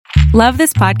Love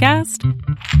this podcast?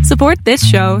 Support this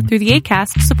show through the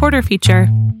Acast supporter feature.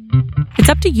 It's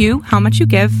up to you how much you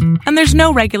give, and there's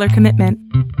no regular commitment.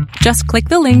 Just click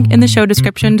the link in the show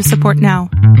description to support now.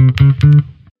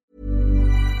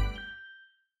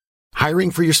 Hiring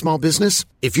for your small business?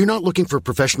 If you're not looking for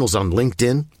professionals on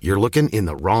LinkedIn, you're looking in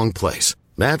the wrong place.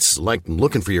 That's like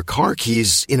looking for your car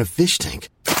keys in a fish tank.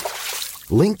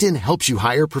 LinkedIn helps you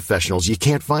hire professionals you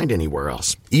can't find anywhere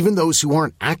else, even those who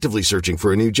aren't actively searching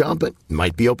for a new job but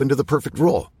might be open to the perfect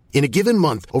role. In a given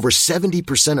month, over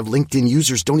 70% of LinkedIn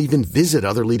users don't even visit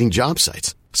other leading job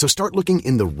sites. So start looking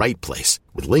in the right place.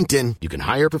 With LinkedIn, you can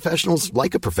hire professionals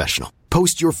like a professional.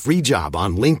 Post your free job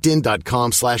on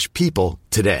linkedin.com/people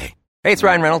today. Hey, it's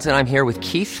Ryan Reynolds, and I'm here with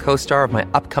Keith, co-star of my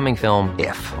upcoming film,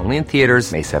 If, only in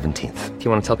theaters May 17th. Do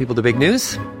you want to tell people the big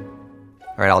news?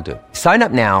 All right, I'll do it. Sign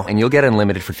up now and you'll get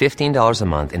unlimited for $15 a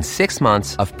month and 6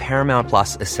 months of Paramount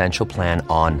Plus Essential Plan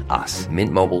on us.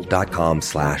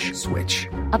 MintMobile.com/switch.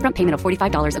 Upfront payment of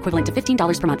 $45 equivalent to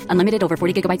 $15 per month. Unlimited over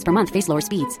 40 gigabytes per month. Face lower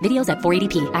speeds. Videos at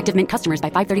 480p. Active Mint customers by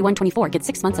 531.24 get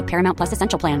 6 months of Paramount Plus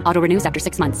Essential Plan. Auto renews after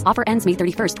 6 months. Offer ends May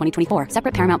 31st, 2024.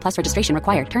 Separate Paramount Plus registration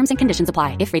required. Terms and conditions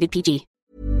apply if rated PG.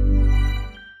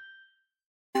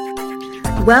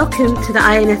 Welcome to the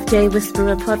INFJ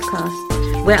Whisperer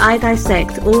podcast, where I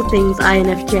dissect all things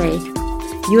INFJ.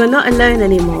 You are not alone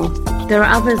anymore. There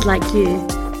are others like you.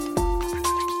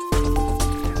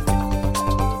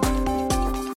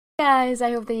 Guys,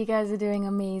 I hope that you guys are doing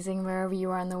amazing wherever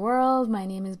you are in the world. My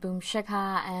name is Boom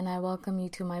Shikha and I welcome you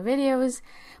to my videos.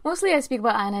 Mostly I speak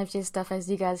about INFJ stuff, as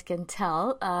you guys can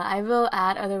tell. I will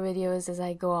add other videos as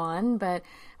I go on, but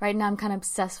right now I'm kind of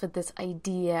obsessed with this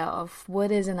idea of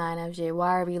what is an INFJ,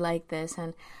 why are we like this,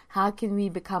 and how can we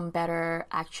become better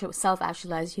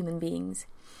self-actualized human beings.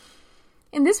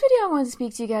 In this video I want to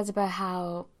speak to you guys about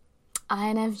how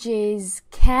INFJs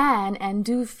can and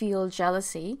do feel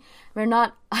jealousy. We're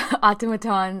not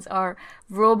automatons or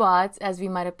robots as we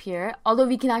might appear, although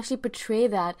we can actually portray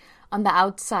that on the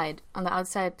outside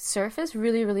surface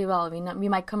really, really well. We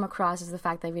might come across as the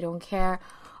fact that we don't care,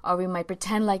 or we might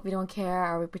pretend like we don't care,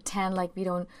 or we pretend like we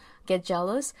don't get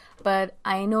jealous. But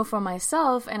I know for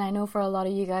myself, and I know for a lot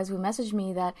of you guys who message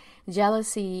me, that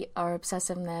jealousy or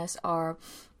obsessiveness or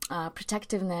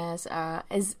protectiveness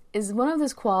is one of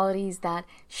those qualities that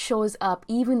shows up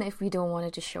even if we don't want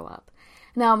it to show up.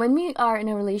 Now, when we are in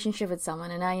a relationship with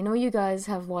someone, and I know you guys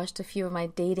have watched a few of my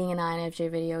dating and INFJ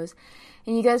videos,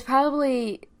 and you guys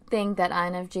probably think that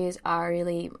INFJs are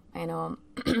really,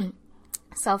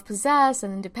 self-possessed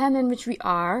and independent, which we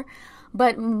are,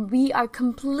 but we are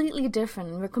completely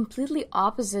different. We're completely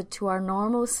opposite to our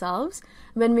normal selves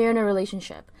when we're in a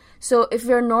relationship. So if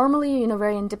we're normally,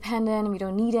 very independent, we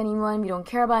don't need anyone, we don't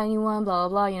care about anyone, blah,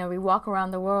 blah, blah, we walk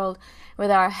around the world with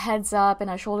our heads up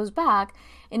and our shoulders back,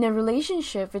 in a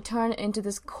relationship, we turn into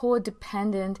this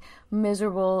codependent,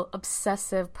 miserable,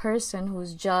 obsessive person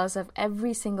who's jealous of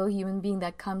every single human being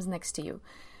that comes next to you.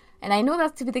 And I know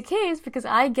that's to be the case because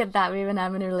I get that way when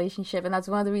I'm in a relationship. And that's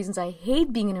one of the reasons I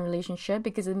hate being in a relationship,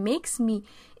 because it makes me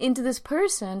into this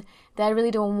person that I really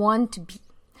don't want to be.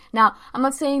 Now, I'm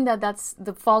not saying that that's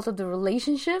the fault of the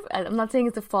relationship. I'm not saying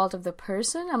it's the fault of the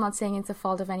person. I'm not saying it's the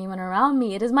fault of anyone around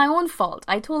me. It is my own fault.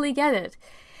 I totally get it.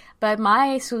 But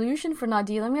my solution for not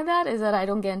dealing with that is that I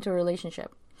don't get into a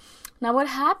relationship. Now, what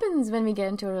happens when we get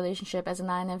into a relationship as an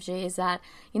INFJ is that,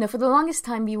 for the longest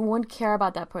time, we won't care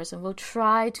about that person. We'll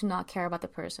try to not care about the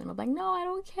person. We'll be like, no, I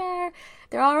don't care.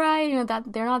 They're all right.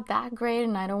 That they're not that great,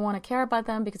 and I don't want to care about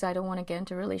them because I don't want to get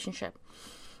into a relationship.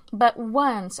 But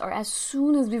once, or as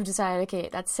soon as we've decided, okay,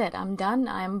 that's it, I'm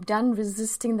done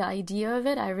resisting the idea of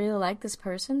it. I really like this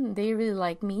person. They really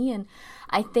like me. And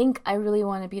I think I really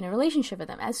want to be in a relationship with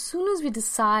them. As soon as we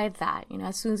decide that,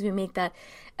 as soon as we make that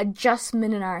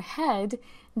adjustment in our head,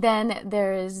 then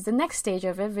there is the next stage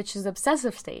of it, which is the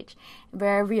obsessive stage,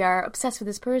 where we are obsessed with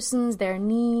this person's, their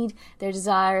need, their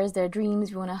desires, their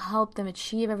dreams. We want to help them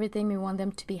achieve everything. We want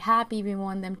them to be happy. We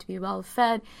want them to be well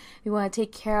fed. We want to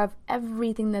take care of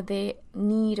everything that they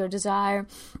need or desire.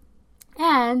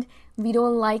 And we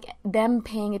don't like them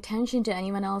paying attention to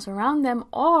anyone else around them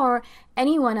or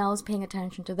anyone else paying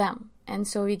attention to them. And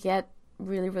so we get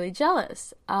really, really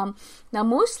jealous. Now,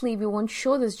 mostly we won't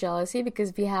show this jealousy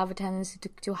because we have a tendency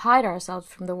to hide ourselves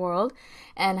from the world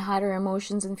and hide our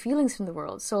emotions and feelings from the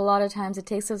world. So a lot of times it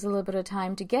takes us a little bit of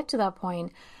time to get to that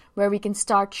point where we can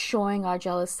start showing our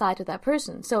jealous side to that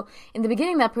person. So in the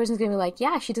beginning, that person's going to be like,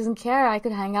 yeah, she doesn't care. I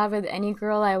could hang out with any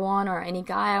girl I want or any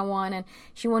guy I want, and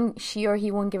she or he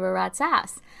won't give a rat's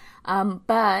ass.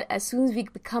 But as soon as we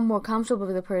become more comfortable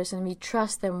with the person, we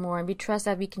trust them more, and we trust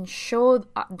that we can show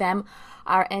them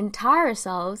our entire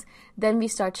selves, then we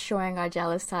start showing our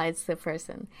jealous sides to the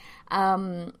person.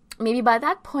 Maybe by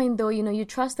that point, though, you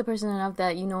trust the person enough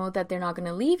that you know that they're not going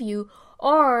to leave you,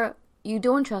 or you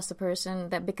don't trust the person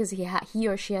that because he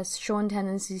or she has shown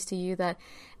tendencies to you that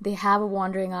they have a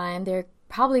wandering eye and they're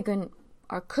probably going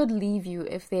or could leave you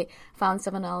if they found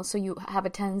someone else. So you have a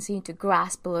tendency to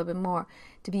grasp a little bit more,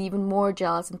 to be even more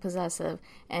jealous and possessive,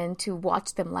 and to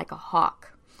watch them like a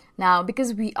hawk. Now,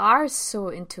 because we are so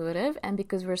intuitive and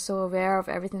because we're so aware of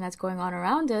everything that's going on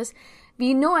around us,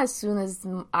 we know as soon as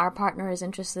our partner is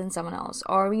interested in someone else,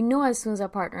 or we know as soon as our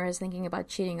partner is thinking about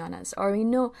cheating on us, or we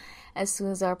know as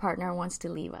soon as our partner wants to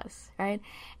leave us, right?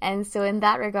 And so in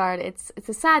that regard, it's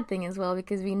a sad thing as well,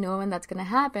 because we know when that's going to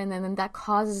happen, and then that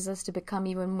causes us to become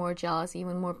even more jealous,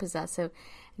 even more possessive,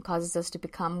 and causes us to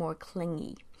become more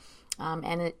clingy. And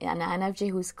an INFJ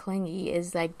who's clingy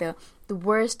is like the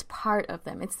worst part of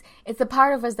them. It's the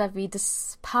part of us that we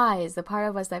despise, the part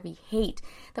of us that we hate,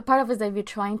 the part of us that we're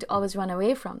trying to always run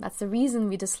away from. That's the reason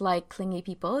we dislike clingy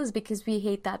people, is because we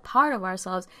hate that part of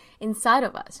ourselves inside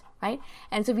of us, right?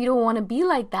 And so we don't want to be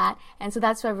like that. And so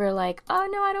that's why we're like, oh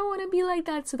no, I don't want to be like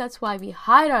that. So that's why we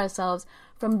hide ourselves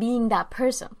from being that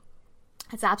person.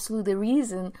 It's absolutely the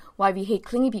reason why we hate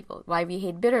clingy people, why we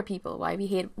hate bitter people, why we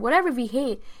hate whatever we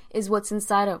hate is what's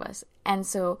inside of us. And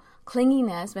so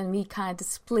clinginess, when we kind of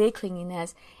display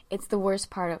clinginess, it's the worst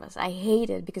part of us. I hate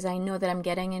it because I know that I'm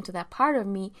getting into that part of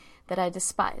me that I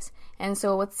despise. And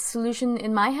so what's the solution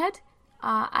in my head?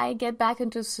 I get back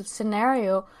into a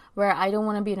scenario where I don't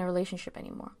want to be in a relationship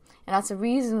anymore. And that's the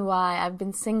reason why I've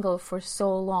been single for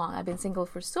so long. I've been single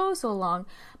for so long,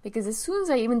 because as soon as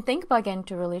I even think about getting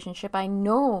into a relationship, I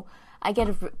know I get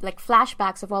like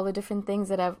flashbacks of all the different things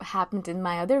that have happened in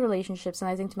my other relationships. And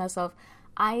I think to myself,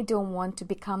 I don't want to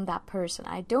become that person.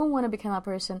 I don't want to become that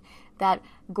person that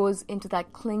goes into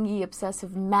that clingy,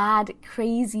 obsessive, mad,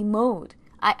 crazy mode.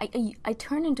 I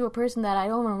turn into a person that I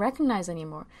don't even recognize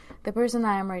anymore. The person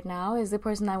I am right now is the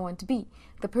person I want to be.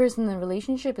 The person in the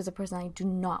relationship is the person I do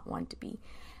not want to be.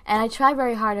 And I try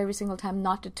very hard every single time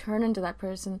not to turn into that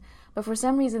person, but for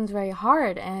some reason it's very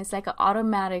hard, and it's like an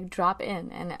automatic drop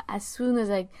in. And as soon as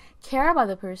I care about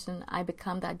the person, I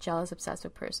become that jealous,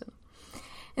 obsessive person.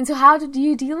 And so how do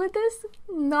you deal with this?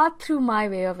 Not through my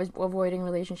way of avoiding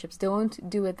relationships. Don't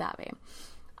do it that way.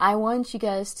 I want you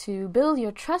guys to build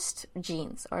your trust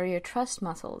genes or your trust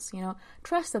muscles.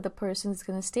 Trust that the person is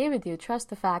going to stay with you. Trust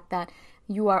the fact that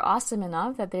you are awesome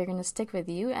enough that they're going to stick with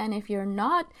you. And if they're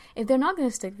not going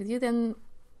to stick with you, then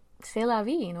c'est la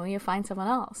vie. You find someone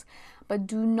else. But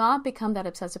do not become that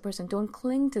obsessive person. Don't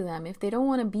cling to them. If they don't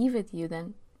want to be with you,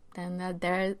 then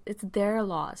it's their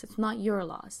loss. It's not your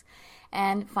loss.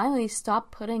 And finally,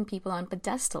 stop putting people on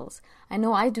pedestals. I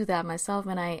know I do that myself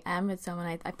when I am with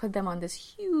someone. I put them on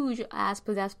this huge ass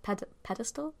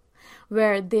pedestal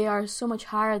where they are so much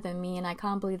higher than me, and I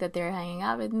can't believe that they're hanging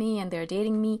out with me and they're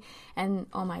dating me, and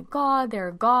oh my God, they're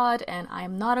a god and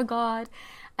I'm not a god.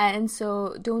 And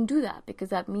so don't do that, because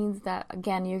that means that,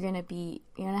 again, you're going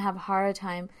to have a harder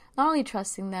time not only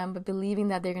trusting them, but believing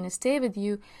that they're going to stay with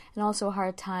you, and also a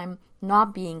hard time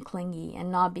not being clingy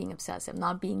and not being obsessive,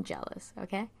 not being jealous,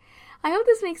 okay? I hope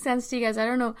this makes sense to you guys. I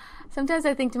don't know. Sometimes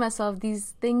I think to myself,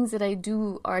 these things that I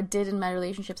do or did in my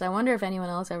relationships, I wonder if anyone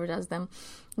else ever does them.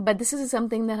 But this is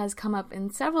something that has come up in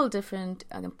several different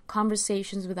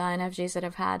conversations with INFJs that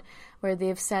I've had, where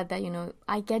they've said that,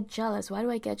 I get jealous. Why do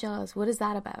I get jealous? What is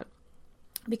that about?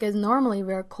 Because normally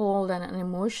we're cold and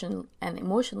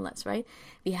emotionless, right?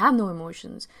 We have no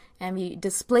emotions and we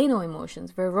display no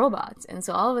emotions. We're robots. And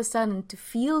so all of a sudden, to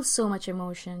feel so much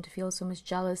emotion, to feel so much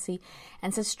jealousy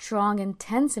and such strong,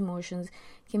 intense emotions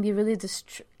can be really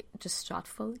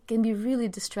distressful, can be really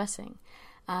distressing.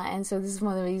 And so this is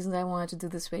one of the reasons I wanted to do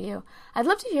this video. I'd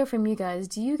love to hear from you guys.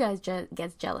 Do you guys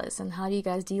get jealous, and how do you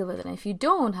guys deal with it? And if you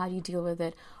don't, how do you deal with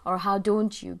it? Or how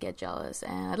don't you get jealous?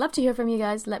 And I'd love to hear from you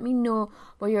guys. Let me know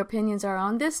what your opinions are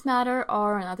on this matter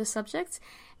or on other subjects.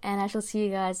 And I shall see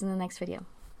you guys in the next video.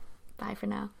 Bye for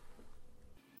now.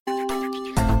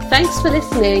 Thanks for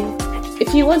listening.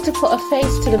 If you want to put a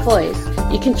face to the voice,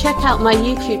 you can check out my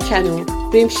YouTube channel,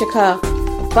 Boom Shakar.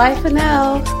 Bye for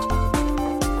now.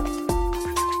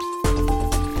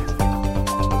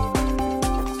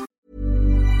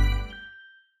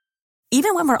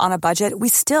 Even when we're on a budget, we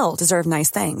still deserve nice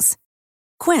things.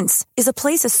 Quince is a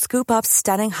place to scoop up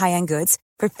stunning high-end goods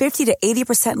for 50 to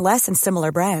 80% less than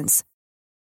similar brands.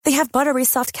 They have buttery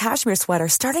soft cashmere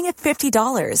sweaters starting at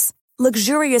 $50,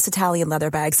 luxurious Italian leather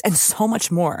bags, and so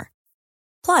much more.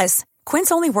 Plus,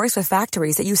 Quince only works with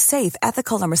factories that use safe,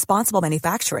 ethical, and responsible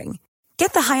manufacturing.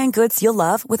 Get the high-end goods you'll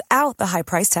love without the high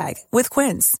price tag with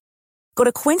Quince. Go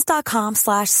to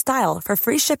quince.com/style for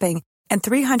free shipping and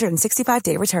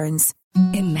 365-day returns.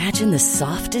 Imagine the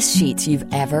softest sheets you've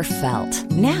ever felt.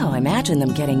 Now imagine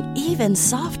them getting even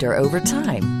softer over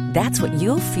time. That's what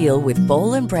you'll feel with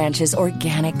Boll & Branch's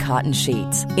organic cotton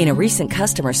sheets. In a recent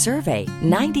customer survey,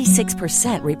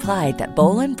 96% replied that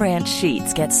Boll & Branch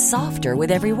sheets get softer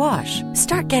with every wash.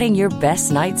 Start getting your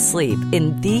best night's sleep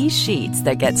in these sheets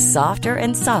that get softer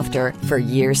and softer for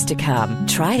years to come.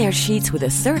 Try their sheets with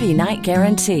a 30-night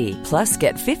guarantee. Plus,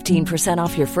 get 15%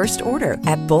 off your first order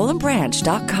at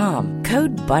bollandbranch.com.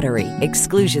 Code BUTTERY.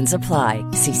 Exclusions apply.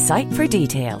 See site for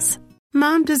details.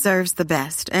 Mom deserves the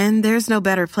best, and there's no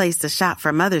better place to shop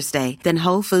for Mother's Day than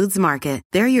Whole Foods Market.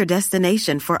 They're your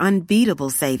destination for unbeatable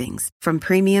savings, from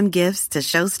premium gifts to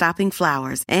show-stopping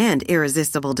flowers and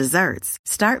irresistible desserts.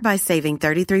 Start by saving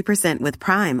 33% with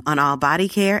Prime on all body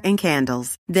care and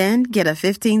candles. Then get a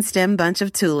 15-stem bunch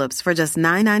of tulips for just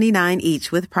 $9.99 each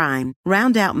with Prime.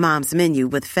 Round out Mom's menu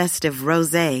with festive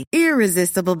rosé,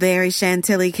 irresistible berry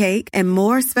chantilly cake, and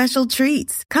more special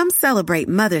treats. Come celebrate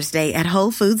Mother's Day at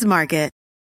Whole Foods Market.